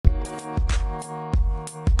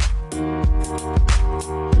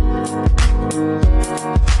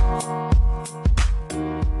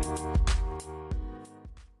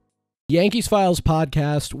Yankees Files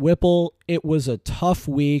podcast. Whipple, it was a tough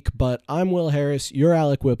week, but I'm Will Harris. You're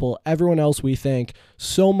Alec Whipple. Everyone else, we thank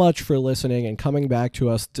so much for listening and coming back to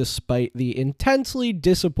us despite the intensely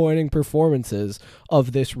disappointing performances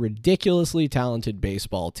of this ridiculously talented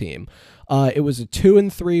baseball team. It was a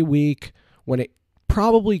 2-3 week when it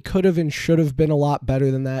probably could have and should have been a lot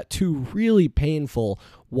better than that. Two really painful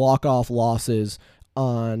walk-off losses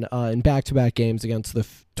in back-to-back games against the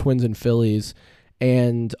Twins and Phillies.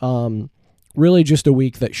 And really just a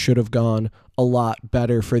week that should have gone a lot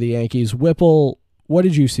better for the Yankees. Whipple, what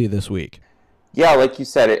did you see this week? Yeah, like you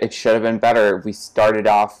said, it should have been better. We started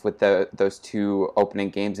off with those two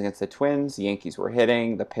opening games against the Twins. The Yankees were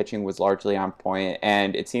hitting. The pitching was largely on point,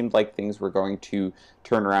 and it seemed like things were going to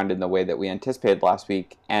turn around in the way that we anticipated last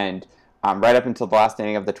week. And right up until the last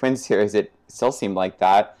inning of the Twins series, it still seemed like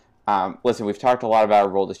that. Listen, we've talked a lot about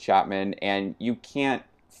Aroldis Chapman, and you can't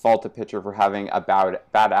fault a pitcher for having a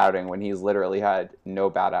bad outing when he's literally had no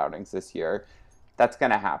bad outings this year. That's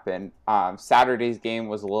going to happen. Saturday's game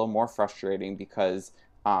was a little more frustrating because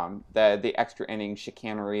the extra inning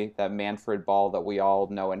chicanery, the Manfred ball that we all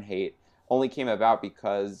know and hate, only came about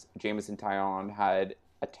because Jameson Taillon had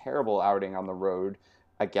a terrible outing on the road,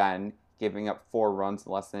 again, giving up 4 runs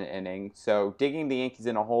in less than an inning. So digging the Yankees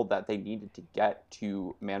in a hole that they needed to get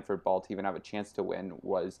to Manfred ball to even have a chance to win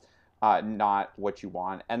was not what you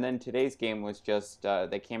want. And then today's game was just,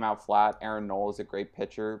 they came out flat. Aaron Nola is a great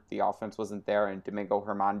pitcher. The offense wasn't there, and Domingo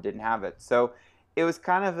Germán didn't have it. So it was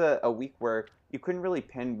kind of a week where you couldn't really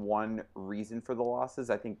pin one reason for the losses.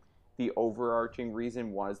 I think the overarching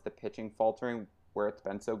reason was the pitching faltering, where it's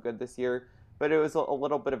been so good this year. But it was a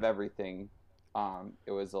little bit of everything.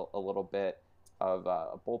 It was a little bit of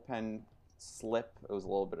a bullpen slip. It was a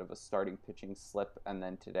little bit of a starting pitching slip. And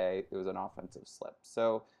then today it was an offensive slip.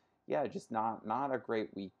 So yeah, just not a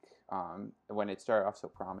great week when it started off so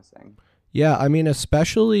promising. Yeah, I mean,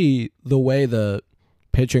 especially the way the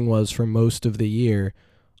pitching was for most of the year.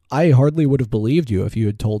 I hardly would have believed you if you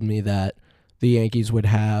had told me that the Yankees would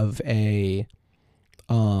have a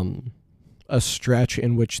stretch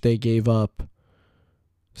in which they gave up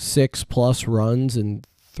 6+ runs in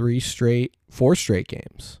 4 straight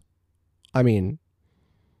games. I mean,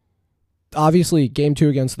 obviously, Game 2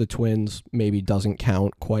 against the Twins maybe doesn't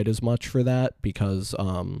count quite as much for that because,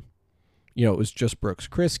 it was just Brooks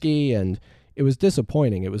Kriske, and it was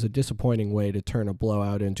disappointing. It was a disappointing way to turn a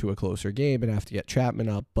blowout into a closer game and have to get Chapman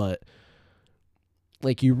up, but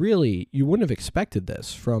you wouldn't have expected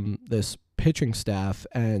this from this pitching staff,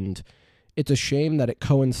 and it's a shame that it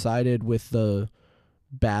coincided with the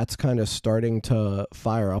bats kind of starting to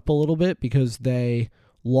fire up a little bit because they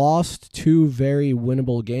lost 2 very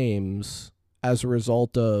winnable games as a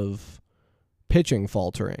result of pitching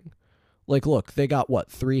faltering. Look, they got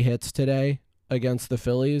 3 hits today against the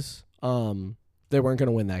Phillies. They weren't going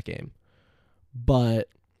to win that game. But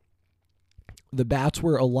the bats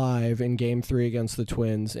were alive in Game 3 against the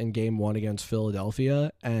Twins and Game 1 against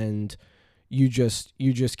Philadelphia, and you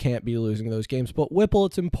just can't be losing those games. But Whipple,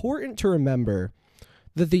 it's important to remember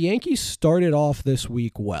that the Yankees started off this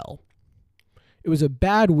week well. It was a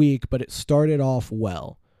bad week, but it started off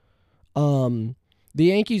well. The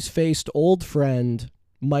Yankees faced old friend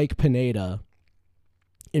Mike Pineda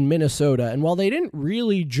in Minnesota, and while they didn't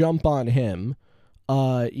really jump on him,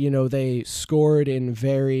 they scored in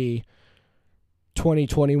very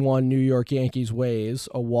 2021 New York Yankees ways,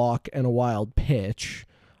 a walk and a wild pitch.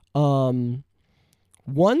 Once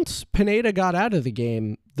Pineda got out of the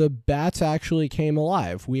game, the bats actually came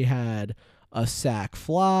alive. We had a sac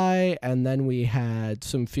fly, and then we had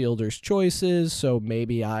some fielder's choices, so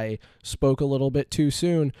maybe I spoke a little bit too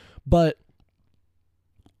soon. But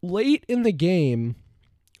late in the game,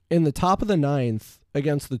 in the top of the 9th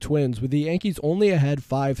against the Twins, with the Yankees only ahead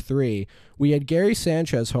 5-3, we had Gary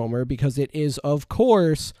Sanchez homer because it is, of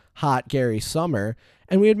course, hot Gary summer,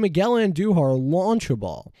 and we had Miguel Andujar launch a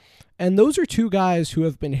ball. And those are 2 guys who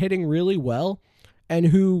have been hitting really well and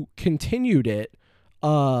who continued it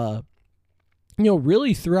really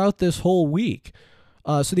throughout this whole week.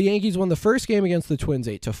 So the Yankees won the first game against the Twins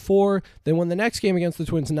 8-4. They won the next game against the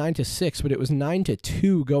Twins 9-6, but it was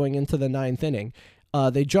 9-2 going into the 9th inning.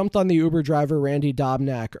 They jumped on the Uber driver Randy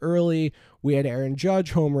Dobnak early. We had Aaron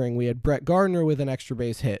Judge homering. We had Brett Gardner with an extra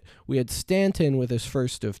base hit. We had Stanton with his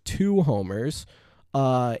first of 2 homers.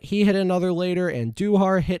 He hit another later, and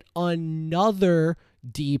Duhar hit another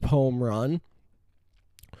deep home run.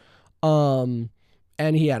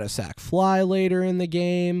 And he had a sac fly later in the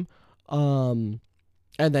game. And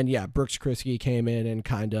then, Brooks Kriske came in and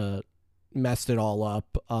kind of messed it all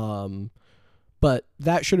up. But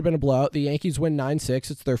that should have been a blowout. The Yankees win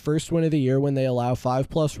 9-6. It's their first win of the year when they allow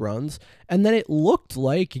 5+ runs. And then it looked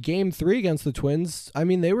like Game 3 against the Twins, I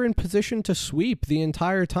mean, they were in position to sweep the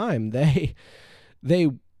entire time. They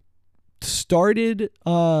started,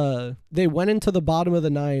 they went into the bottom of the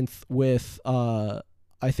ninth with, I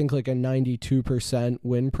think, like a 92%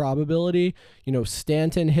 win probability. You know,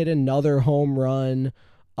 Stanton hit another home run.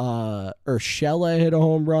 Urshela hit a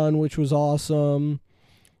home run, which was awesome.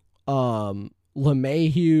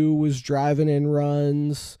 LeMahieu was driving in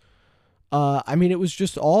runs. I mean, it was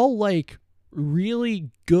just all like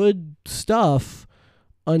really good stuff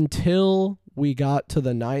until we got to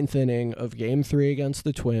the 9th inning of Game 3 against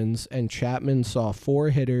the Twins, and Chapman saw 4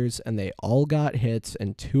 hitters, and they all got hits,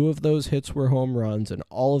 and 2 of those hits were home runs, and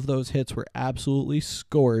all of those hits were absolutely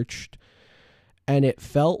scorched. And it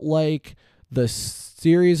felt like the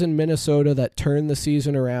series in Minnesota that turned the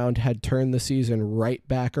season around had turned the season right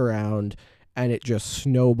back around, and it just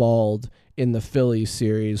snowballed in the Phillies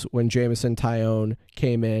series when Jameson Taillon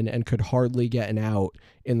came in and could hardly get an out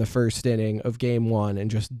in the first inning of Game 1 and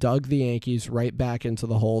just dug the Yankees right back into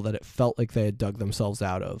the hole that it felt like they had dug themselves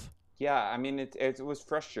out of. Yeah, I mean, it was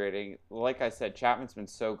frustrating. Like I said, Chapman's been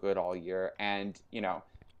so good all year, and, you know,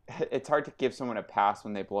 it's hard to give someone a pass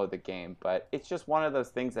when they blow the game, but it's just one of those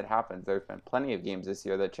things that happens. There's been plenty of games this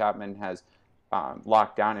year that Chapman has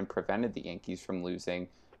locked down and prevented the Yankees from losing,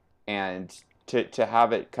 and to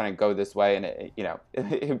have it kind of go this way, and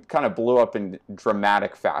it kind of blew up in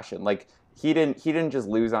dramatic fashion. Like he didn't just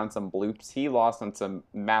lose on some bloops; he lost on some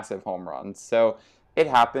massive home runs. So it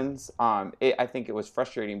happens. I think it was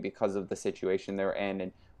frustrating because of the situation they're in,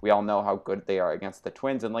 and we all know how good they are against the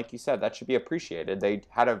Twins. And like you said, that should be appreciated. They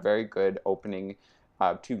had a very good opening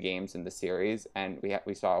 2 games in the series, and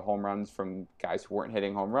we saw home runs from guys who weren't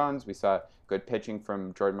hitting home runs. We saw good pitching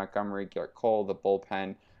from Jordan Montgomery, Garrett Cole, the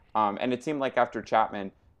bullpen. And it seemed like after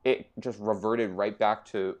Chapman, it just reverted right back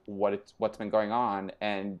to what's been going on.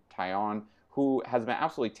 And Taillon, who has been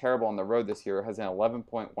absolutely terrible on the road this year, has an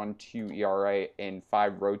 11.12 ERA in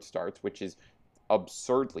 5 road starts, which is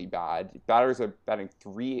absurdly bad. Batters are batting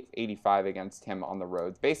 .385 against him on the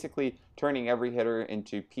road, basically turning every hitter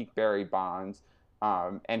into peak Barry Bonds.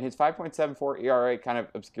 And his 5.74 ERA kind of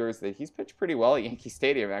obscures that he's pitched pretty well at Yankee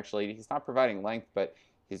Stadium, actually. He's not providing length, but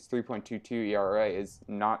his 3.22 ERA is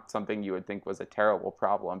not something you would think was a terrible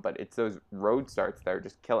problem, but it's those road starts that are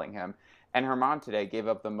just killing him. And Germán today gave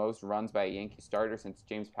up the most runs by a Yankee starter since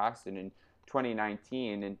James Paxton in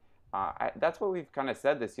 2019, and that's what we've kind of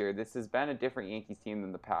said this year. This has been a different Yankees team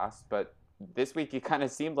than the past, but this week it kind of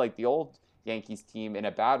seemed like the old Yankees team in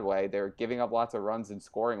a bad way. They're giving up lots of runs and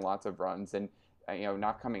scoring lots of runs, and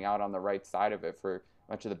not coming out on the right side of it for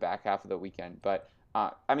much of the back half of the weekend. But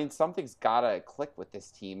I mean, something's gotta click with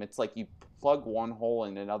this team. It's like you plug one hole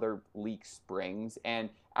and another leak springs, and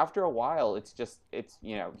after a while,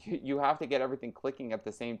 you have to get everything clicking at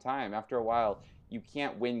the same time. After a while, you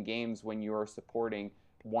can't win games when you are supporting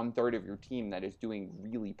 1/3 of your team that is doing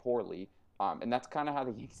really poorly. And that's kind of how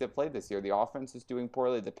the Yankees have played this year. The offense is doing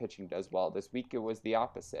poorly, the pitching does well. This week it was the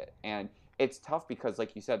opposite. And it's tough because,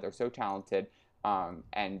 like you said, they're so talented,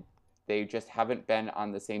 and they just haven't been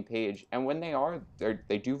on the same page. And when they are,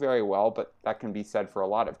 they do very well, but that can be said for a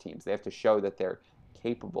lot of teams. They have to show that they're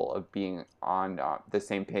capable of being on the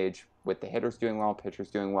same page with the hitters doing well, pitchers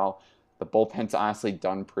doing well. The bullpen's honestly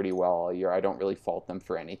done pretty well all year. I don't really fault them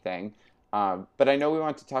for anything. But I know we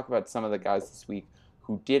want to talk about some of the guys this week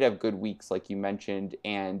who did have good weeks, like you mentioned,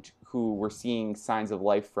 and who we're seeing signs of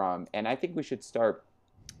life from. And I think we should start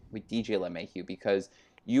with DJ LeMahieu, because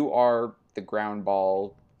you are the ground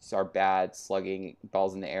ball, are bad, slugging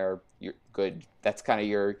balls in the air. You're good. That's kind of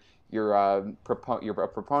you're a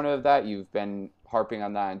proponent of that. You've been harping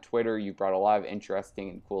on that on Twitter. You brought a lot of interesting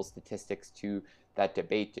and cool statistics to that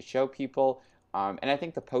debate to show people. And I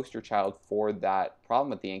think the poster child for that problem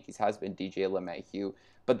with the Yankees has been DJ LeMahieu.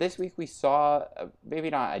 But this week we saw maybe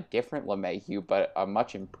not a different LeMahieu, but a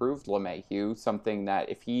much improved LeMahieu, something that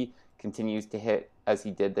if he continues to hit as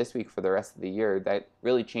he did this week for the rest of the year, that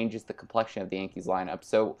really changes the complexion of the Yankees lineup.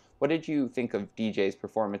 So what did you think of DJ's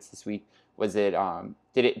performance this week? Was it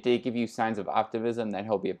did it give you signs of optimism that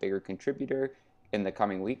he'll be a bigger contributor in the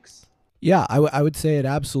coming weeks? Yeah, I would say it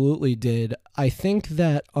absolutely did. I think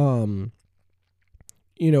that DJ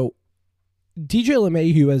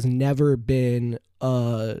LeMahieu has never been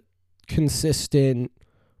a consistent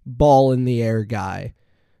ball in the air guy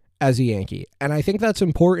as a Yankee. And I think that's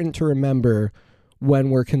important to remember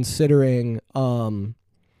when we're considering what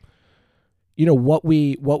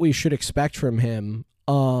we should expect from him.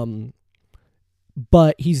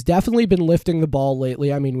 but he's definitely been lifting the ball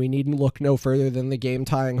lately. I mean, we needn't look no further than the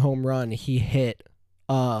game-tying home run he hit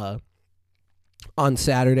on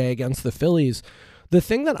Saturday against the Phillies. The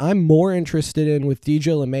thing that I'm more interested in with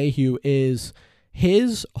DJ LeMahieu is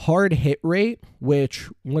his hard hit rate, which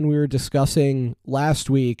when we were discussing last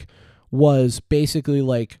week was basically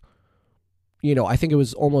like, I think it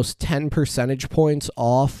was almost 10 percentage points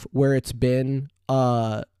off where it's been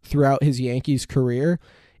throughout his Yankees career,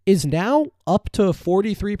 is now up to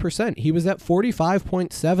 43%. He was at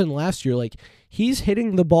 45.7 last year. Like, he's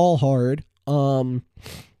hitting the ball hard.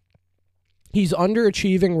 He's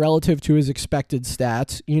underachieving relative to his expected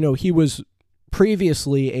stats. He was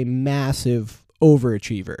previously a massive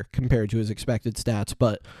overachiever compared to his expected stats,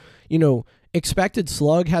 but, expected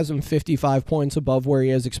slug has him 55 points above where he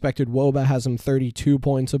is. Expected WOBA has him 32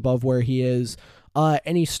 points above where he is.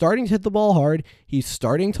 And he's starting to hit the ball hard. He's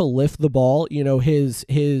starting to lift the ball.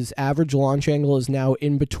 His average launch angle is now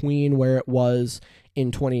in between where it was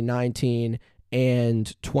in 2019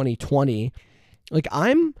 and 2020.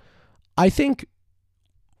 I think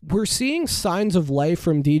we're seeing signs of life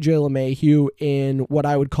from DJ LeMahieu in what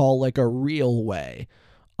I would call like a real way.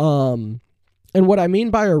 And what I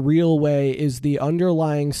mean by a real way is the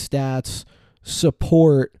underlying stats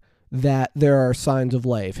support that there are signs of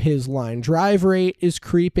life. His line drive rate is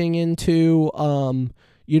creeping into,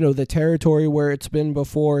 the territory where it's been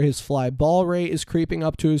before. His fly ball rate is creeping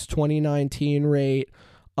up to his 2019 rate.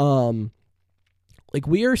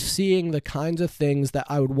 We are seeing the kinds of things that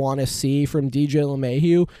I would want to see from DJ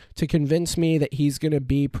LeMahieu to convince me that he's going to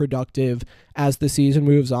be productive as the season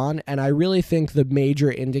moves on. And I really think the major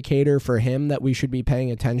indicator for him that we should be paying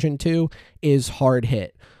attention to is hard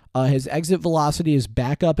hit. His exit velocity is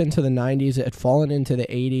back up into the 90s. It had fallen into the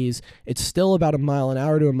 80s. It's still about a mile an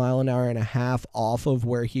hour to a mile an hour and a half off of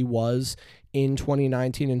where he was in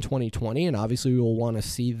 2019 and 2020. And obviously we will want to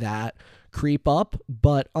see that creep up.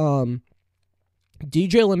 But,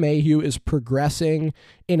 DJ LeMahieu is progressing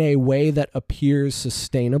in a way that appears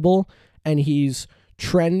sustainable, and he's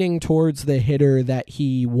trending towards the hitter that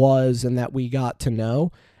he was and that we got to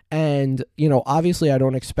know. And, obviously I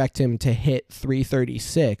don't expect him to hit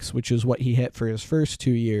 336, which is what he hit for his first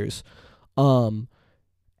 2 years,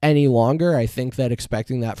 any longer. I think that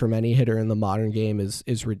expecting that from any hitter in the modern game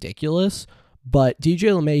is ridiculous. But DJ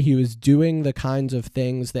LeMahieu is doing the kinds of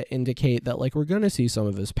things that indicate that, we're going to see some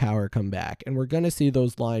of his power come back, and we're going to see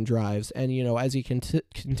those line drives. And, as he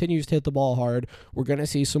continues to hit the ball hard, we're going to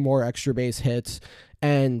see some more extra base hits.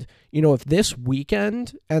 And, if this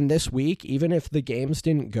weekend and this week, even if the games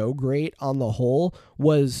didn't go great on the whole,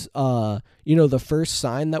 was, the first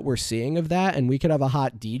sign that we're seeing of that, and we could have a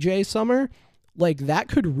hot DJ summer, that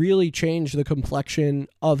could really change the complexion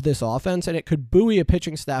of this offense, and it could buoy a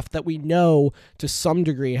pitching staff that we know to some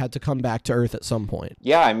degree had to come back to earth at some point.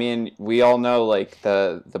 Yeah, I mean, we all know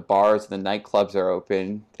the bars, the nightclubs are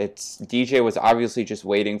open. DJ was obviously just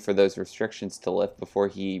waiting for those restrictions to lift before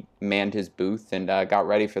he manned his booth and got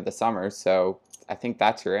ready for the summer. So I think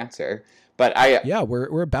that's your answer. But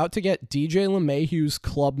we're about to get DJ LeMahieu's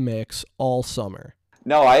club mix all summer.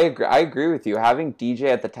 No, I agree with you. Having DJ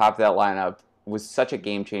at the top of that lineup was such a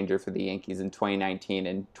game changer for the Yankees in 2019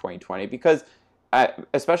 and 2020 because,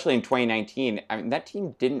 especially in 2019, I mean, that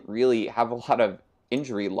team didn't really have a lot of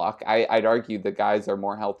injury luck. I'd argue the guys are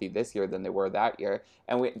more healthy this year than they were that year.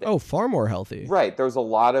 And far more healthy. Right. There was a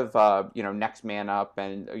lot of, next man up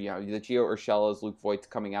and, the Gio Urshela's, Luke Voigt's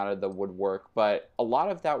coming out of the woodwork. But a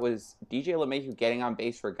lot of that was DJ LeMahieu getting on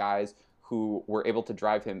base for guys who were able to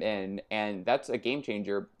drive him in, and that's a game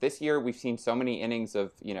changer. This year, we've seen so many innings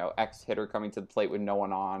of, X hitter coming to the plate with no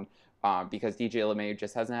one on because DJ LeMahieu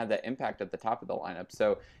just hasn't had that impact at the top of the lineup.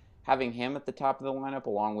 So having him at the top of the lineup,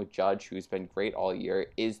 along with Judge, who's been great all year,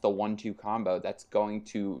 is the 1-2 combo that's going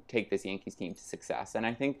to take this Yankees team to success. And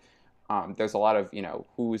I think there's a lot of,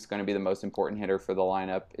 who's going to be the most important hitter for the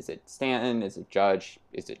lineup. Is it Stanton? Is it Judge?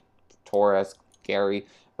 Is it Torres? Gary?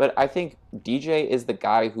 But I think DJ is the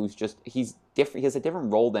guy who's he's different. He has a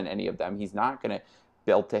different role than any of them. He's not going to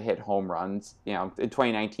be able to hit home runs. In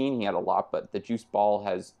 2019 he had a lot, but the juice ball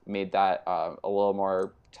has made that a little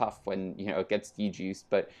more tough when, it gets de-juiced.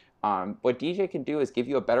 But what DJ can do is give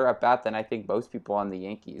you a better at-bat than I think most people on the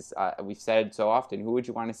Yankees. We've said so often, who would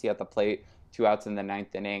you want to see at the plate 2 outs in the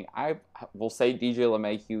 9th inning? I will say DJ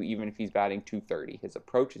LeMahieu, even if he's batting .230. His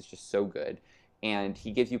approach is just so good. And he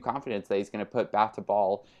gives you confidence that he's going to put bat to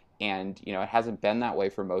ball. And, it hasn't been that way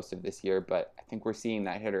for most of this year, but I think we're seeing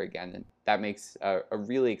that hitter again. And that makes a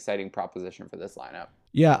really exciting proposition for this lineup.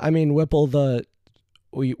 Yeah, I mean, Whipple,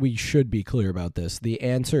 we should be clear about this. The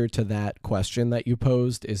answer to that question that you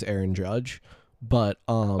posed is Aaron Judge. But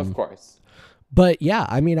of course. But yeah,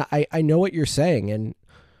 I mean, I know what you're saying. And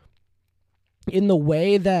in the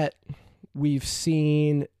way that we've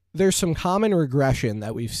seen, there's some common regression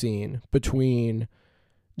that we've seen between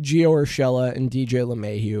Gio Urshela and DJ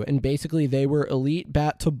LeMahieu. And basically, they were elite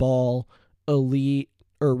bat to ball, elite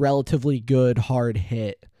or relatively good hard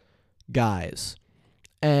hit guys.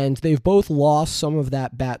 And they've both lost some of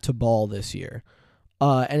that bat to ball this year.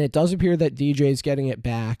 And it does appear that DJ's getting it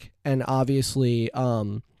back. And obviously,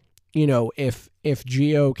 if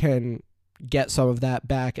Gio can get some of that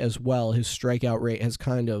back as well, his strikeout rate has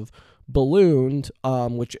kind of ballooned,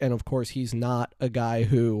 and of course he's not a guy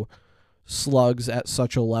who slugs at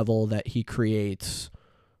such a level that he creates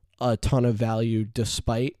a ton of value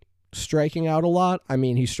despite striking out a lot. I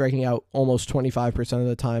mean, he's striking out almost 25% of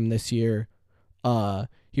the time this year.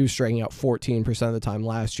 He was striking out 14% of the time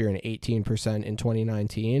last year and 18% in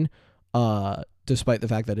 2019, despite the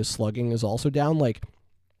fact that his slugging is also down. Like,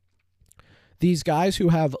 these guys who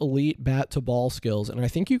have elite bat-to-ball skills, and I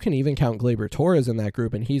think you can even count Gleyber Torres in that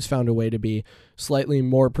group, and he's found a way to be slightly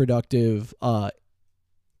more productive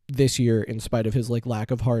this year in spite of his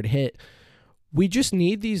lack of hard hit. We just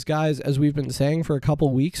need these guys, as we've been saying for a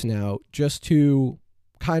couple weeks now, just to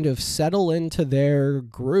kind of settle into their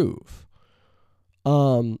groove.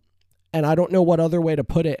 And I don't know what other way to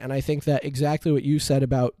put it, and I think that exactly what you said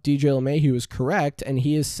about DJ LeMahieu is correct, and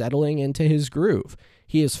he is settling into his groove.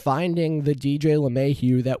 He is finding the DJ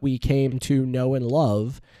LeMahieu that we came to know and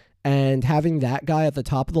love, and having that guy at the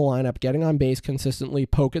top of the lineup, getting on base consistently,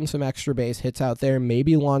 poking some extra base hits out there,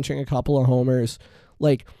 maybe launching a couple of homers.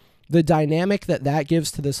 Like, the dynamic that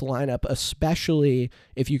gives to this lineup, especially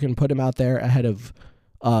if you can put him out there ahead of,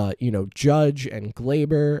 Judge and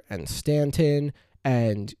Gleyber and Stanton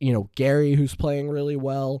and, Gary, who's playing really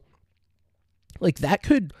well. Like, that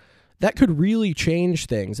could really change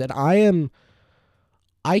things. And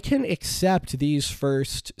I can accept these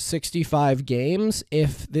first 65 games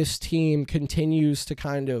if this team continues to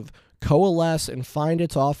kind of coalesce and find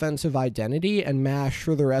its offensive identity and mash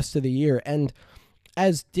for the rest of the year. And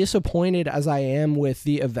as disappointed as I am with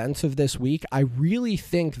the events of this week, I really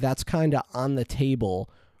think that's kind of on the table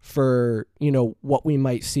for, what we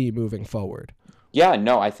might see moving forward. Yeah,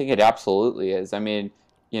 no, I think it absolutely is. I mean,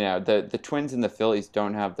 the Twins and the Phillies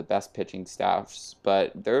don't have the best pitching staffs,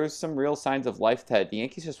 but there's some real signs of life that the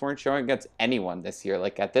Yankees just weren't showing against anyone this year.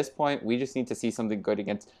 Like, at this point, we just need to see something good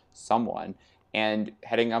against someone. And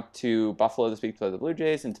heading up to Buffalo this week to play the Blue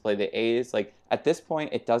Jays and to play the A's, like, at this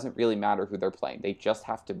point, it doesn't really matter who they're playing. They just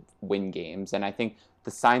have to win games. And I think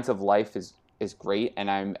the signs of life is great. And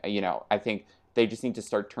I think they just need to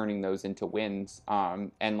start turning those into wins.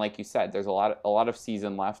 And like you said, there's a lot of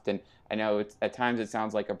season left. And I know at times it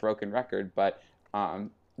sounds like a broken record, but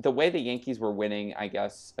the way the Yankees were winning, I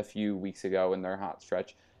guess, a few weeks ago in their hot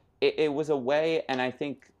stretch, it was a way, and I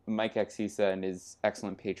think Mike Exisa in his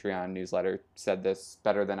excellent Patreon newsletter said this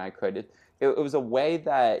better than I could. It was a way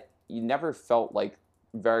that you never felt like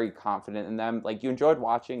very confident in them. Like, you enjoyed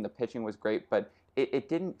watching, the pitching was great, but it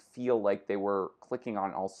didn't feel like they were clicking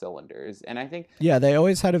on all cylinders. And I think... Yeah, they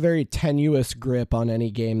always had a very tenuous grip on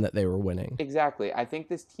any game that they were winning. Exactly. I think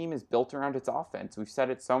this team is built around its offense. We've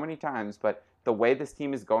said it so many times, but the way this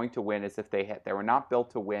team is going to win is if they hit. They were not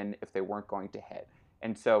built to win if they weren't going to hit.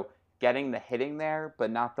 And so getting the hitting there, but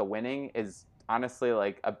not the winning, is honestly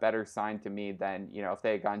like a better sign to me than, if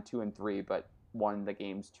they had gone 2-3, but won the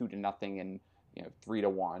games 2-0 and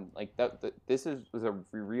 3-1. Like, this was a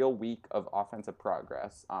real week of offensive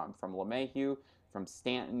progress from LeMahieu, from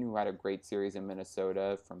Stanton, who had a great series in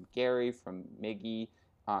Minnesota, from Gary, from Miggy.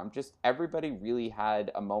 Just everybody really had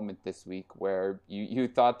a moment this week where you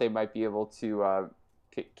thought they might be able to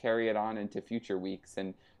carry it on into future weeks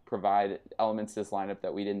and provide elements to this lineup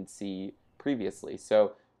that we didn't see previously.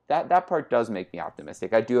 So that part does make me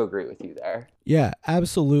optimistic. I do agree with you there. Yeah,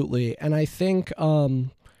 absolutely. And I think,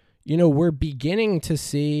 we're beginning to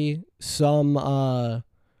see some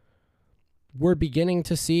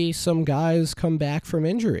guys come back from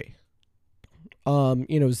injury.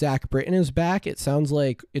 Zach Britton is back. It sounds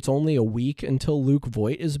like it's only a week until Luke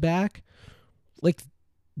Voit is back. Like,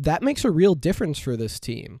 that makes a real difference for this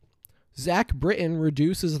team. Zach Britton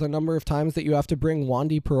reduces the number of times that you have to bring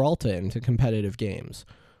Wandy Peralta into competitive games.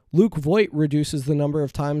 Luke Voit reduces the number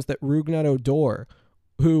of times that Rougned Odor,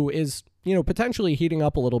 who is, potentially heating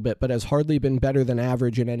up a little bit, but has hardly been better than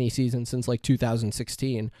average in any season since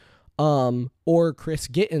 2016, or Chris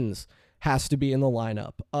Gittens has to be in the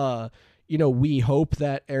lineup. We hope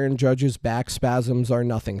that Aaron Judge's back spasms are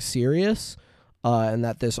nothing serious, and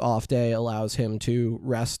that this off day allows him to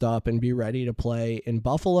rest up and be ready to play in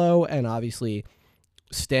Buffalo. And obviously,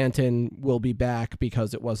 Stanton will be back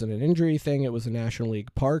because it wasn't an injury thing. It was a National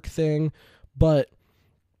League Park thing. But,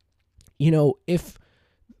 if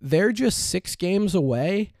they're just 6 games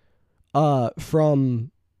away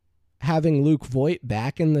from having Luke Voit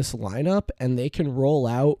back in this lineup and they can roll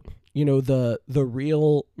out, the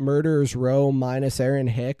real Murderers Row minus Aaron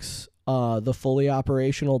Hicks, the fully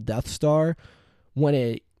operational Death Star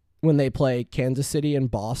when they play Kansas City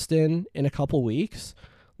and Boston in a couple weeks,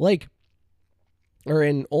 or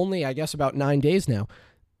in only, I guess, about 9 days now,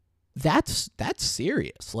 that's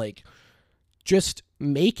serious. Just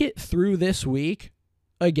make it through this week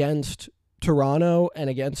against Toronto and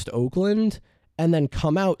against Oakland, and then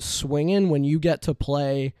come out swinging when you get to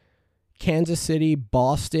play Kansas City,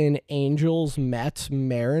 Boston, Angels, Mets,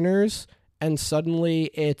 Mariners, and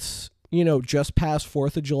suddenly it's, just past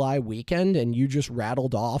 4th of July weekend and you just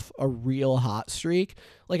rattled off a real hot streak.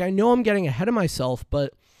 I know I'm getting ahead of myself,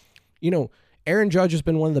 but, Aaron Judge has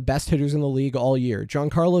been one of the best hitters in the league all year.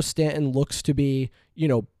 Giancarlo Stanton looks to be,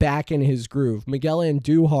 back in his groove. Miguel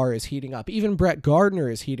Andujar is heating up. Even Brett Gardner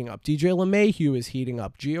is heating up. DJ LeMahieu is heating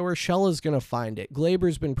up. Gio Urshela is going to find it.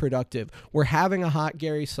 Glaber's been productive. We're having a hot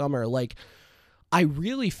Gary Summer. I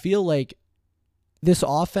really feel like this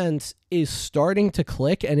offense is starting to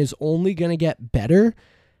click and is only going to get better.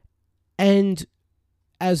 And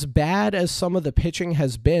as bad as some of the pitching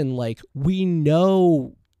has been, we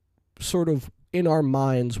know sort of in our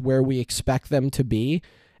minds where we expect them to be.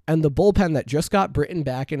 And the bullpen that just got Britton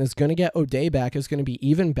back and is going to get O'Day back is going to be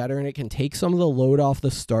even better, and it can take some of the load off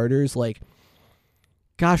the starters.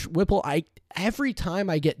 Gosh, Whipple, every time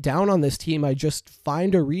I get down on this team, I just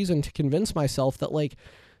find a reason to convince myself that,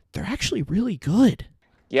 they're actually really good.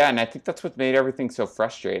 Yeah, and I think that's what made everything so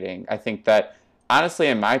frustrating. I think that, honestly,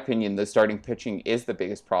 in my opinion, the starting pitching is the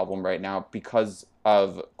biggest problem right now because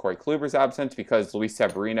of Corey Kluber's absence, because Luis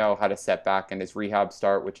Severino had a setback in his rehab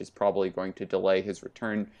start, which is probably going to delay his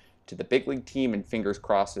return to the big league team, and fingers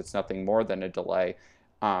crossed it's nothing more than a delay.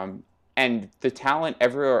 And the talent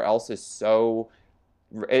everywhere else is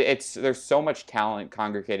there's so much talent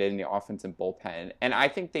congregated in the offense and bullpen, and I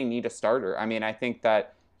think they need a starter. I mean, I think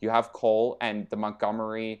that you have Cole and the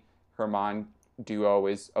Montgomery Herman duo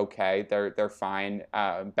is okay. They're fine,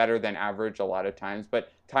 better than average a lot of times.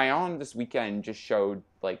 But Taillon this weekend just showed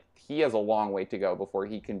he has a long way to go before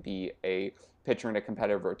he can be a pitcher in a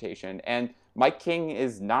competitive rotation. And Mike King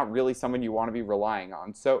is not really someone you want to be relying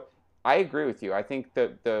on. So I agree with you. I think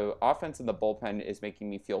that the offense in the bullpen is making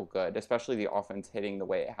me feel good, especially the offense hitting the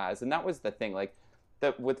way it has. And that was the thing,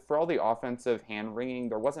 for all the offensive hand wringing,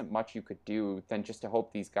 there wasn't much you could do than just to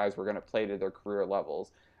hope these guys were going to play to their career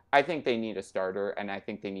levels. I think they need a starter, and I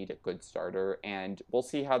think they need a good starter, and we'll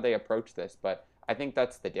see how they approach this. But I think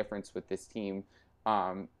that's the difference with this team,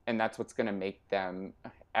 and that's what's going to make them,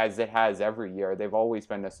 as it has every year, they've always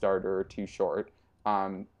been a starter or two short.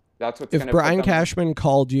 That's what's going to. If Brian Cashman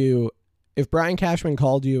called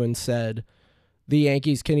you and said the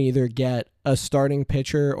Yankees can either get a starting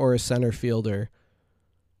pitcher or a center fielder,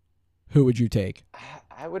 who would you take?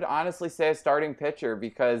 I would honestly say a starting pitcher,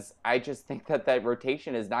 because I just think that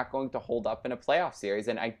rotation is not going to hold up in a playoff series,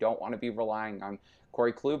 and I don't want to be relying on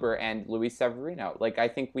Corey Kluber and Luis Severino. I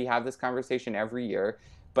think we have this conversation every year,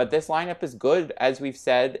 but this lineup is good. As we've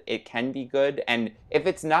said, it can be good, and if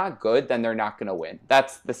it's not good, then they're not going to win.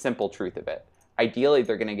 That's the simple truth of it. Ideally,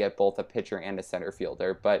 they're going to get both a pitcher and a center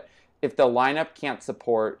fielder, but if the lineup can't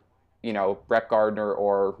support, Brett Gardner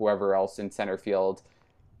or whoever else in center field,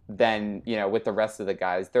 then, with the rest of the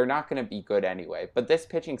guys, they're not going to be good anyway. But this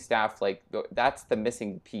pitching staff, that's the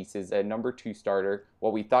missing piece, is a number 2 starter.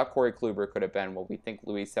 What we thought Corey Kluber could have been, what we think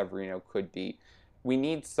Luis Severino could be. We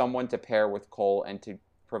need someone to pair with Cole and to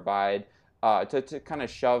provide, to kind of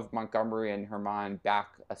shove Montgomery and Herman back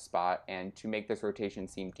a spot and to make this rotation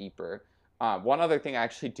seem deeper. One other thing I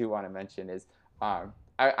actually do want to mention is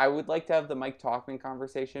I would like to have the Mike Tauchman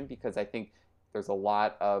conversation, because I think there's a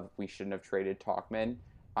lot of we shouldn't have traded Tauchman.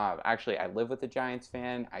 Actually, I live with a Giants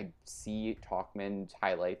fan. I see Tauchman's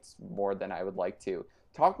highlights more than I would like to.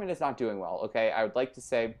 Tauchman is not doing well, okay? I would like to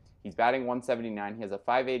say he's batting 179. He has a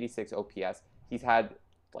 586 OPS. He's had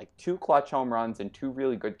 2 clutch home runs and 2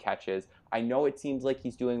 really good catches. I know it seems like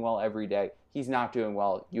he's doing well every day. He's not doing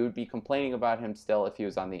well. You would be complaining about him still if he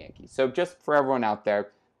was on the Yankees. So just for everyone out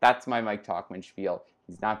there, that's my Mike Tauchman spiel.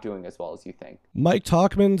 He's not doing as well as you think. Mike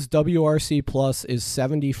Tauchman's WRC plus is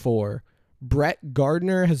 74. Brett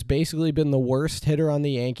Gardner has basically been the worst hitter on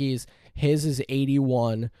the Yankees. His is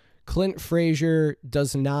 81. Clint Frazier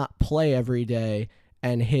does not play every day,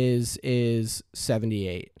 and his is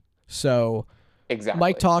 78. So exactly.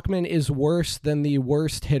 Mike Tauchman is worse than the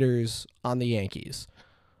worst hitters on the Yankees.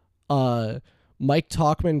 Mike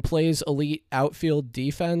Talkman plays elite outfield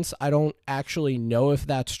defense. I don't actually know if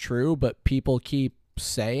that's true, but people keep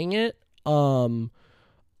saying it. I'm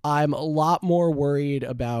a lot more worried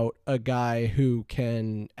about a guy who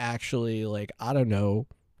can actually, like, I don't know,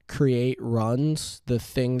 create runs, the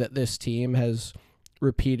thing that this team has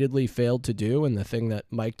repeatedly failed to do and the thing that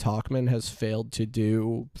Mike Talkman has failed to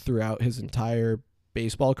do throughout his entire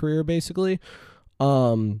baseball career, basically.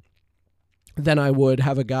 Then I would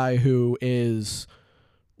have a guy who is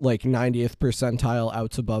like 90th percentile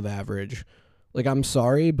outs above average. Like, I'm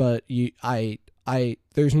sorry, but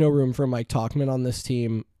there's no room for Mike Talkman on this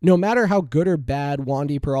team, no matter how good or bad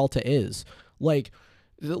Wandy Peralta is. Like,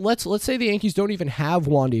 let's say the Yankees don't even have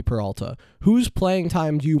Wandy Peralta. Whose playing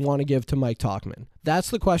time do you want to give to Mike Talkman? That's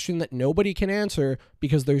the question that nobody can answer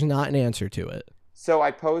because there's not an answer to it. So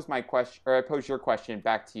I pose my question, or I pose your question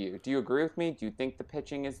back to you. Do you agree with me? Do you think the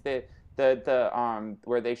pitching is the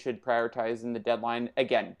where they should prioritize in the deadline?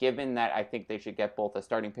 Again, given that I think they should get both a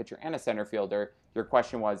starting pitcher and a center fielder, your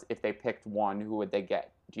question was, if they picked one, who would they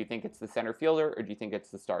get? Do you think it's the center fielder or do you think it's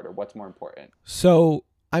the starter? What's more important? So,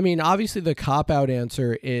 I mean, obviously the cop-out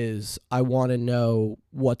answer is I want to know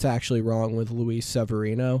what's actually wrong with Luis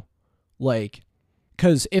Severino. Like,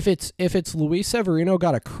 because if it's Luis Severino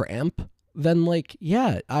got a cramp, then, like,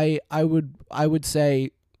 yeah, I would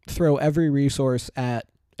say throw every resource at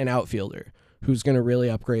an outfielder who's going to really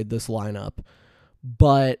upgrade this lineup.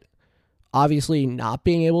 But obviously not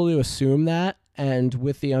being able to assume that, and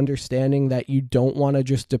with the understanding that you don't want to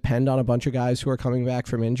just depend on a bunch of guys who are coming back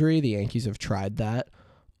from injury, the Yankees have tried that.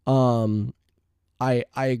 I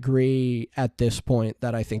agree at this point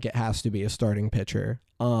that I think it has to be a starting pitcher.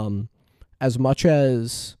 As much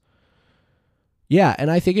as, yeah, and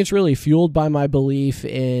I think it's really fueled by my belief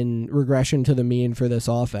in regression to the mean for this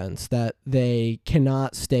offense, that they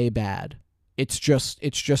cannot stay bad. It's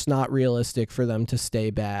just not realistic for them to stay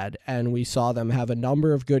bad. And we saw them have a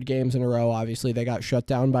number of good games in a row. Obviously, they got shut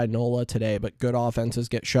down by Nola today, but good offenses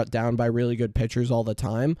get shut down by really good pitchers all the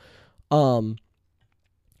time.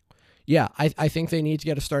 Yeah, I think they need to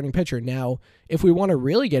get a starting pitcher. Now, if we want to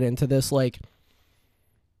really get into this, like,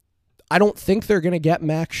 I don't think they're going to get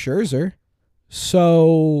Max Scherzer.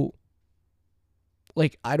 So,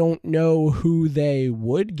 like, I don't know who they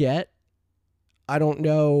would get. I don't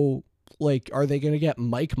know, like, are they going to get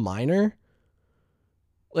Mike Minor?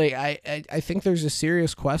 Like, I think there's a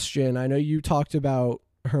serious question. I know you talked about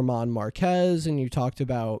German Marquez and you talked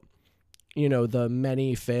about, you know, the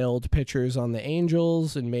many failed pitchers on the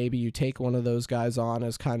Angels, and maybe you take one of those guys on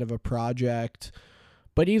as kind of a project.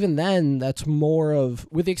 But even then, that's more of,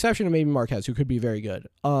 with the exception of maybe Marquez, who could be very good.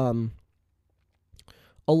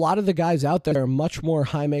 A lot of the guys out there are much more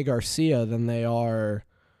Jaime Garcia than they are,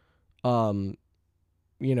 you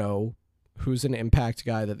know, who's an impact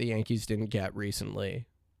guy that the Yankees didn't get recently.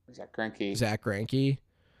 Zach Greinke. Zach Greinke.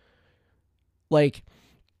 Like,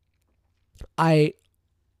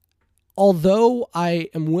 although I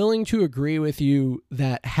am willing to agree with you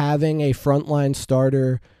that having a frontline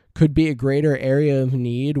starter could be a greater area of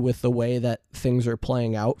need with the way that things are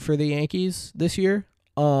playing out for the Yankees this year,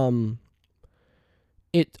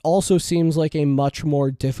 it also seems like a much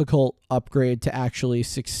more difficult upgrade to actually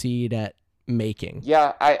succeed at making.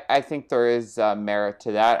 Yeah, I think there is merit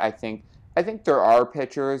to that. I think there are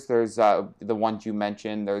pitchers. There's the ones you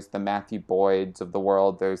mentioned. There's the Matthew Boyds of the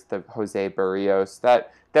world. There's the Jose Barrios.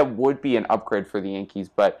 That would be an upgrade for the Yankees.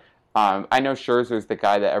 But I know Scherzer's the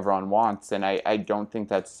guy that everyone wants, and I don't think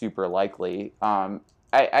that's super likely. I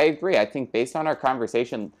agree. I think based on our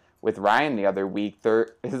conversation with Ryan the other week,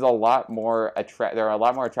 there are a lot more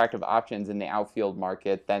attractive options in the outfield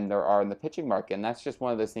market than there are in the pitching market, and that's just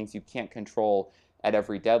one of those things you can't control at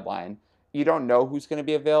every deadline. You don't know who's going to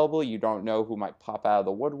be available. You don't know who might pop out of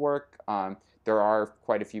the woodwork. There are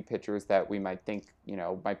quite a few pitchers that we might think, you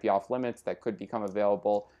know, might be off limits that could become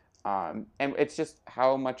available, and it's just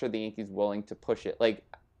how much are the Yankees willing to push it. Like,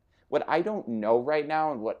 what I don't know right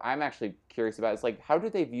now, and what I'm actually curious about, is, like, how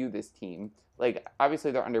do they view this team? Like,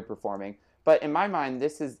 obviously they're underperforming, but in my mind,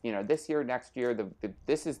 this is, you know, this year, next year,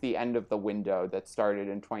 this is the end of the window that started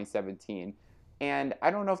in 2017. And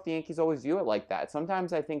I don't know if the Yankees always view it like that.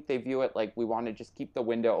 Sometimes I think they view it like, we want to just keep the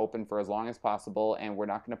window open for as long as possible, and we're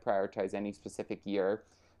not going to prioritize any specific year.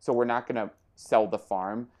 So we're not going to sell the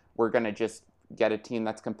farm. We're going to just get a team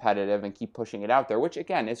that's competitive and keep pushing it out there, which,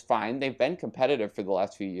 again, is fine. They've been competitive for the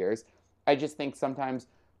last few years. I just think sometimes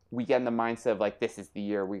we get in the mindset of, like, this is the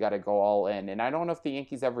year, we got to go all in. And I don't know if the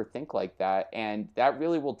Yankees ever think like that. And that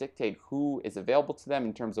really will dictate who is available to them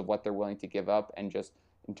in terms of what they're willing to give up, and just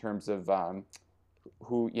in terms of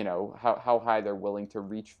who, you know, how high they're willing to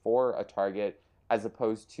reach for a target, as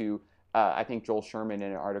opposed to I think Joel Sherman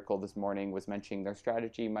in an article this morning was mentioning their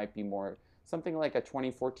strategy might be more something like a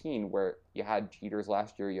 2014, where you had cheaters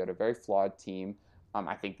last year. You had a very flawed team.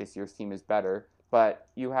 I think this year's team is better, but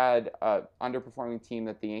you had an underperforming team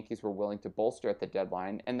that the Yankees were willing to bolster at the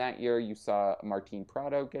deadline. And that year, you saw Martin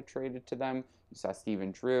Prado get traded to them. You saw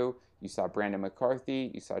Stephen Drew. You saw Brandon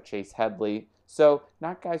McCarthy. You saw Chase Headley. So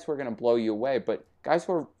not guys who are going to blow you away, but guys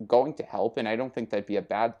who are going to help. And I don't think that'd be a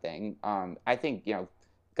bad thing. I think,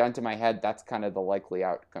 gun to my head, that's kind of the likely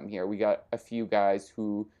outcome here. We got a few guys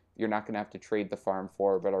who you're not going to have to trade the farm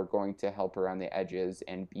for, but are going to help around the edges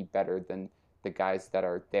and be better than the guys that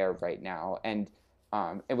are there right now. And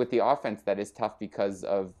with the offense, that is tough because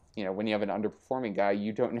of, when you have an underperforming guy,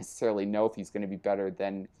 you don't necessarily know if he's going to be better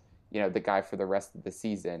than, the guy for the rest of the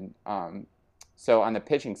season. So on the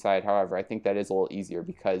pitching side, however, I think that is a little easier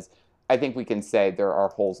because I think we can say there are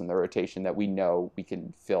holes in the rotation that we know we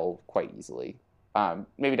can fill quite easily.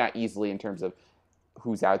 Maybe not easily in terms of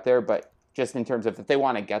who's out there, but just in terms of if they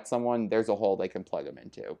want to get someone, there's a hole they can plug them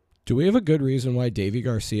into. Do we have a good reason why Deivi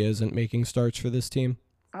Garcia isn't making starts for this team?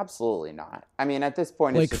 Absolutely not. I mean, at this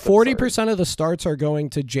point, it's like 40% of the starts are going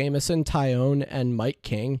to Jameson Taillon and Mike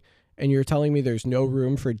King, and you're telling me there's no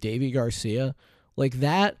room for Deivi Garcia? Like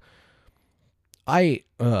that,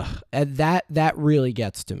 that really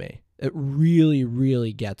gets to me. It really,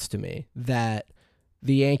 really gets to me that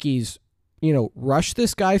the Yankees, rushed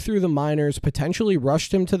this guy through the minors, potentially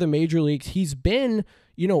rushed him to the major leagues. He's been,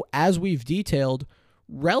 as we've detailed,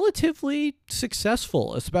 relatively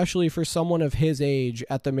successful, especially for someone of his age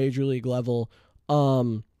at the major league level.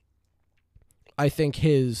 I think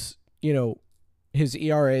his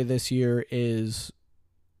ERA this year is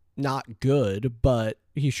not good, but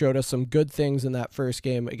he showed us some good things in that first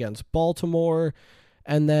game against Baltimore.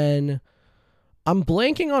 And then I'm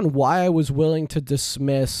blanking on why I was willing to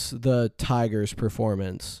dismiss the Tigers'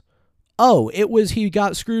 performance. Oh, it was he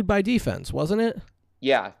got screwed by defense, wasn't it?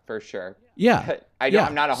 Yeah, for sure. Yeah.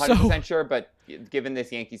 I'm not 100% sure, but given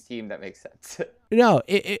this Yankees team, that makes sense. No,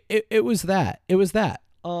 it was that. It was that.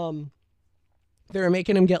 They were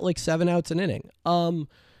making him get like 7 outs an inning.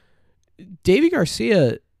 Deivi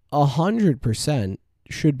Garcia 100%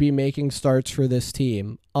 should be making starts for this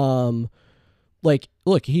team. Look,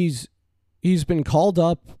 he's been called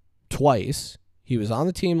up twice. He was on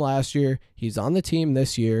the team last year. He's on the team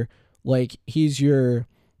this year. Like, he's your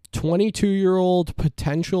 22-year-old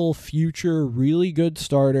potential future really good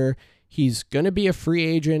starter. He's going to be a free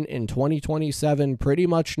agent in 2027 pretty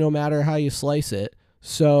much no matter how you slice it.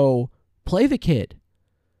 So play the kid.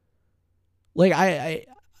 Like,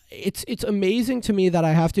 it's amazing to me that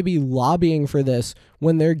I have to be lobbying for this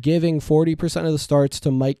when they're giving 40% of the starts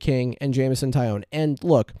to Mike King and Jameson Taillon. And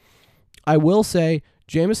look, I will say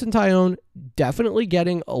Jameson Taillon definitely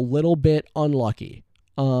getting a little bit unlucky.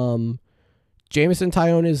 Jameson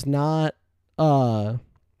Taillon is not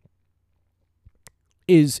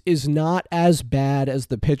is not as bad as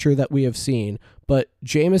the pitcher that we have seen, but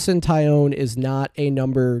Jameson Taillon is not a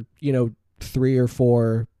number 3 or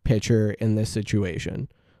 4 pitcher in this situation.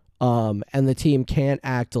 And the team can't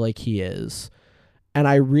act like he is. And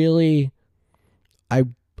I really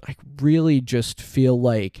just feel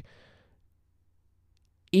like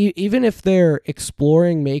even if they're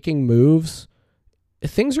exploring making moves,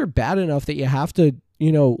 things are bad enough that you have to,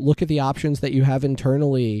 look at the options that you have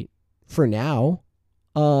internally for now.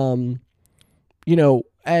 And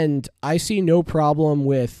I see no problem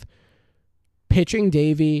with pitching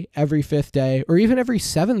Deivi every 5th day or even every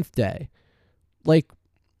 7th day. Like,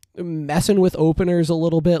 messing with openers a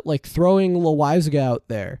little bit, like throwing Loaisiga out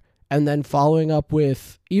there and then following up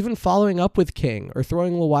with King, or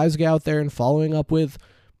throwing Loaisiga out there and following up with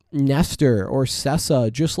Nestor or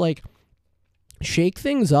Sessa. Just like shake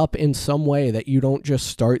things up in some way that you don't just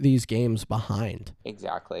start these games behind.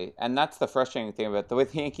 Exactly. And that's the frustrating thing about the way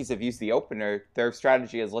the Yankees have used the opener. Their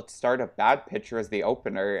strategy is, let's start a bad pitcher as the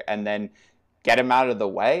opener and then get him out of the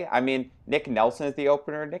way. I mean, Nick Nelson is the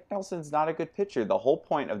opener. Nick Nelson's not a good pitcher. The whole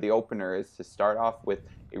point of the opener is to start off with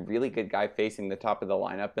a really good guy facing the top of the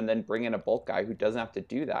lineup and then bring in a bulk guy who doesn't have to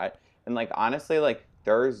do that. And honestly,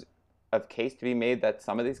 there's a case to be made that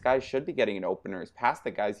some of these guys should be getting in openers past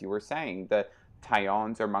the guys you were saying, the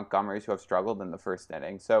Taillons or Montgomerys who have struggled in the first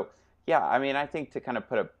inning. So yeah, I mean, I think to kind of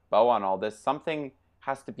put a bow on all this, something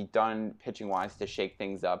has to be done pitching wise to shake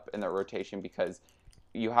things up in the rotation, because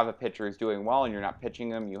you have a pitcher who's doing well and you're not pitching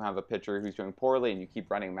him. You have a pitcher who's doing poorly and you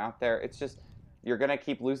keep running him out there. It's just, you're going to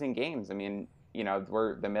keep losing games. I mean,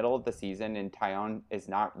 we're the middle of the season and Taillon is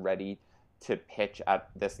not ready to pitch at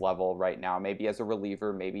this level right now. Maybe as a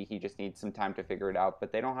reliever, maybe he just needs some time to figure it out,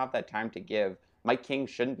 but they don't have that time to give Mike King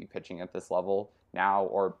shouldn't be pitching at this level now,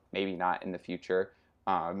 or maybe not in the future.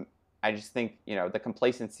 I just think, the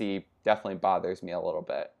complacency definitely bothers me a little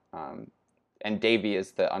bit. And Davey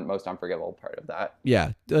is the most unforgivable part of that.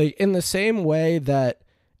 Yeah, like in the same way that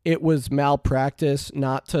it was malpractice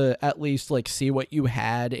not to at least like see what you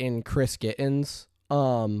had in Chris Gittens.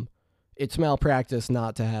 It's malpractice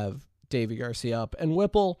not to have Davey Garcia up. And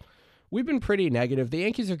Whipple, we've been pretty negative. The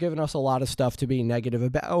Yankees have given us a lot of stuff to be negative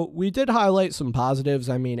about. We did highlight some positives.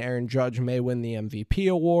 I mean, Aaron Judge may win the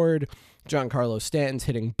MVP award. Giancarlo Stanton's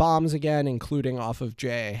hitting bombs again, including off of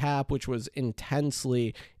J.A. Happ, which was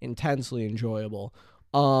intensely enjoyable.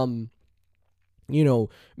 Miggy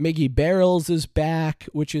Barrels is back,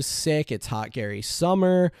 which is sick. It's Hot Gary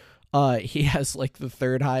Summer. He has like the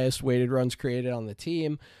third highest weighted runs created on the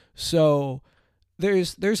team. So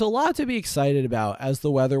there's a lot to be excited about as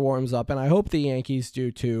the weather warms up, and I hope the Yankees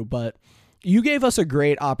do too. But you gave us a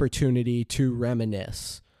great opportunity to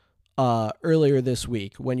reminisce earlier this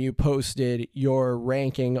week when you posted your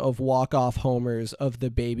ranking of walk-off homers of the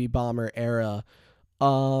Baby Bomber era.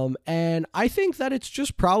 And I think that it's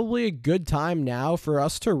just probably a good time now for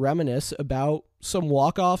us to reminisce about some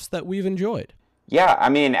walk-offs that we've enjoyed. Yeah, I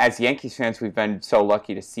mean, as Yankees fans, we've been so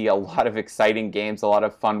lucky to see a lot of exciting games, a lot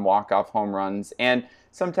of fun walk-off home runs. And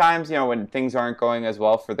sometimes, when things aren't going as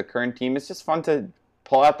well for the current team, it's just fun to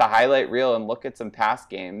pull out the highlight reel and look at some past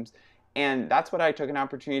games. And that's what I took an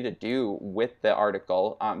opportunity to do with the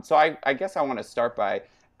article. So I guess I want to start by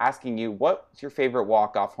asking you, what's your favorite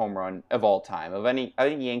walk-off home run of all time, of any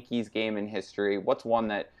Yankees game in history? What's one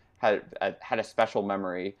that had a special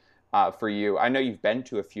memory for you? I know you've been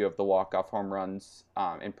to a few of the walk-off home runs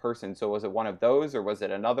in person. So was it one of those, or was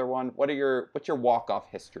it another one? What's your walk-off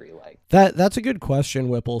history like? That's a good question,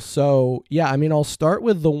 Whipple. So yeah, I mean, I'll start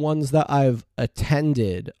with the ones that I've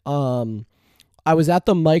attended. I was at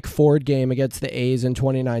the Mike Ford game against the A's in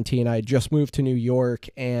 2019. I had just moved to New York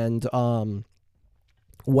and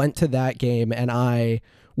went to that game, and I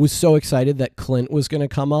was so excited that Clint was going to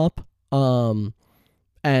come up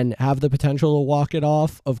and have the potential to walk it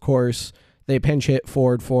off. Of course, they pinch hit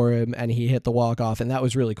Ford for him, and he hit the walk-off, and that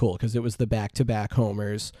was really cool because it was the back-to-back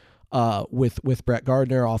homers with Brett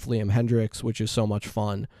Gardner off Liam Hendricks, which is so much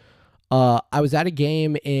fun. I was at a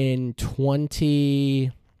game in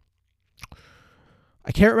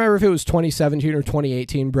I can't remember if it was 2017 or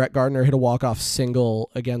 2018. Brett Gardner hit a walk-off single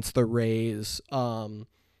against the Rays.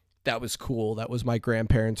 That was cool. That was my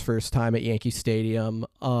grandparents' first time at Yankee Stadium,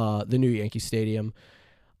 the new Yankee Stadium.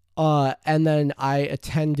 And then I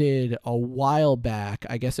attended a while back,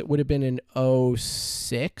 I guess it would have been in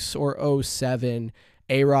 06 or 07.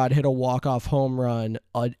 A-Rod hit a walk-off home run,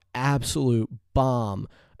 an absolute bomb